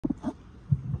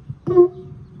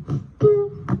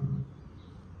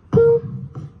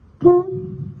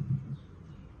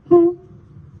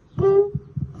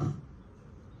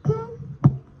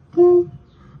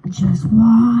Just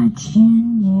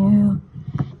watching you.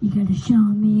 You gotta show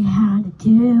me how to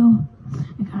do.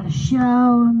 You gotta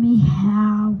show me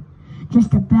how.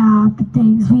 Just about the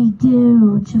things we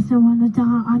do. Just I wanna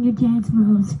dance on your dance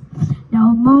moves.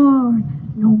 No more,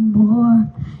 no more.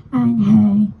 And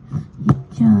hey,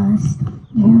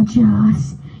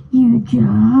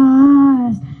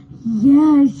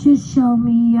 yes, just show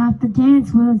me off the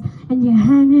dance moves and your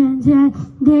hand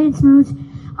dance moves.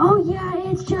 Oh yeah,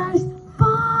 it's just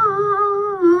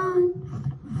fun.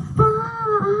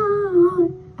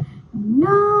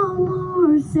 No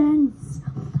more sense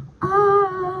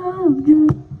of dream.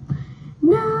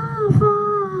 No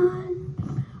fun.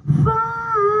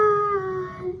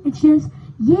 It's just,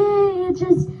 yeah,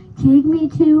 just take me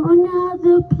to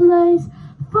another place.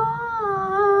 Fun.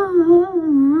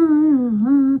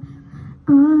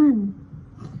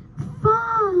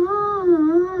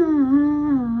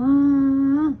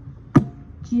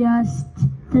 Just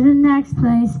to the next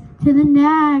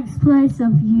place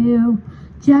of you.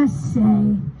 Just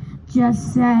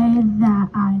say that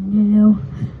I knew.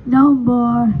 No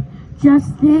more.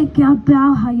 Just think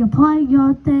about how you play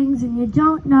your things and you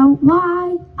don't know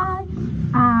why I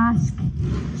ask.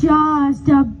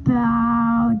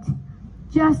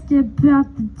 Just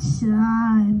about the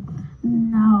time.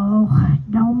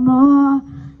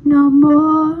 No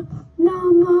more.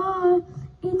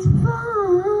 It's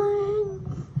fun.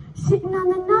 Sitting on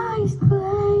the nice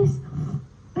place.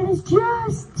 And it's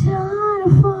just kind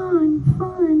of fun.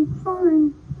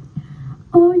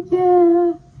 Oh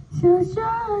yeah, so it's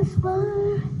just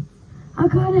fun. I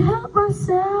gotta help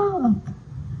myself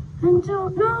and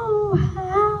don't know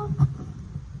how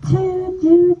to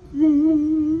do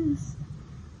this.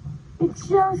 It's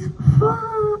just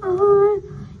fun.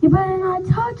 You better not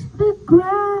touch the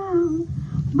ground,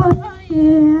 but I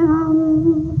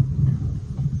am.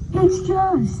 It's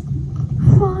just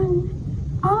fun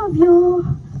of your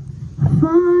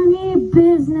funny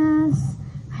business.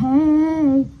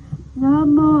 Hey, no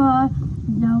more.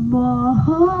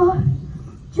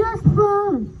 Just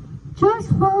fun.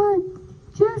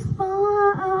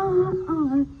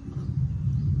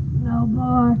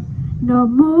 No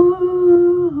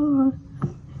more.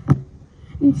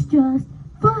 It's just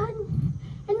fun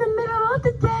in the middle of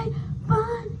the day.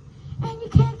 Fun, and you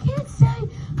can't say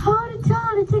hold it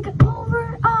down and take it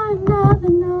over another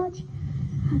notch.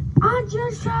 I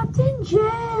just trapped in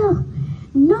jail.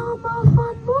 No more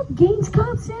fun, more games,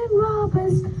 cops, and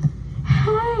robbers.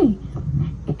 Hey,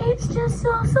 it's just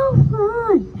so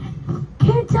fun.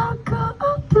 Can't talk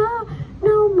about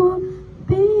no more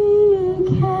big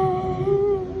head.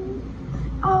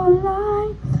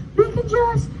 Alright, we can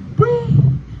just be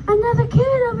another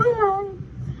kid of your life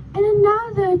and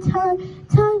another time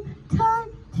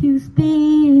to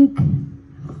speak.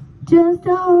 Just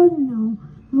don't know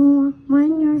more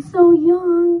when you're so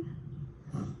young.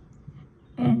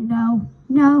 And no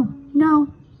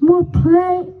more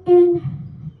playing.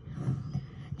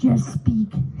 Just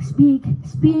speaking.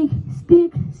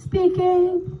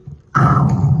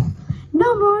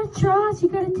 No more trust, you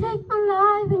gotta take my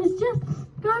life, and it's just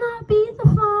gonna be the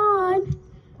fun.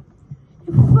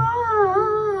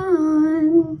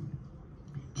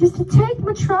 Just to take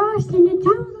my trust, and you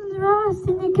do the rest,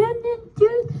 and you can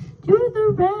do the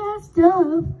rest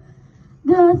of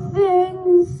the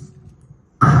things.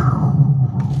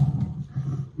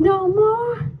 No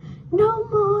more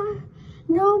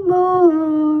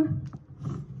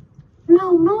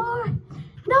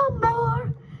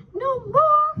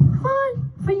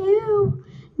fun for you.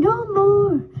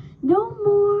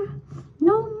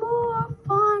 No more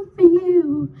fun for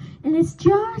you. And it's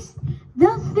just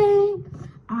the thing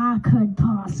I could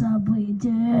possibly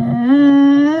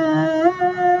do.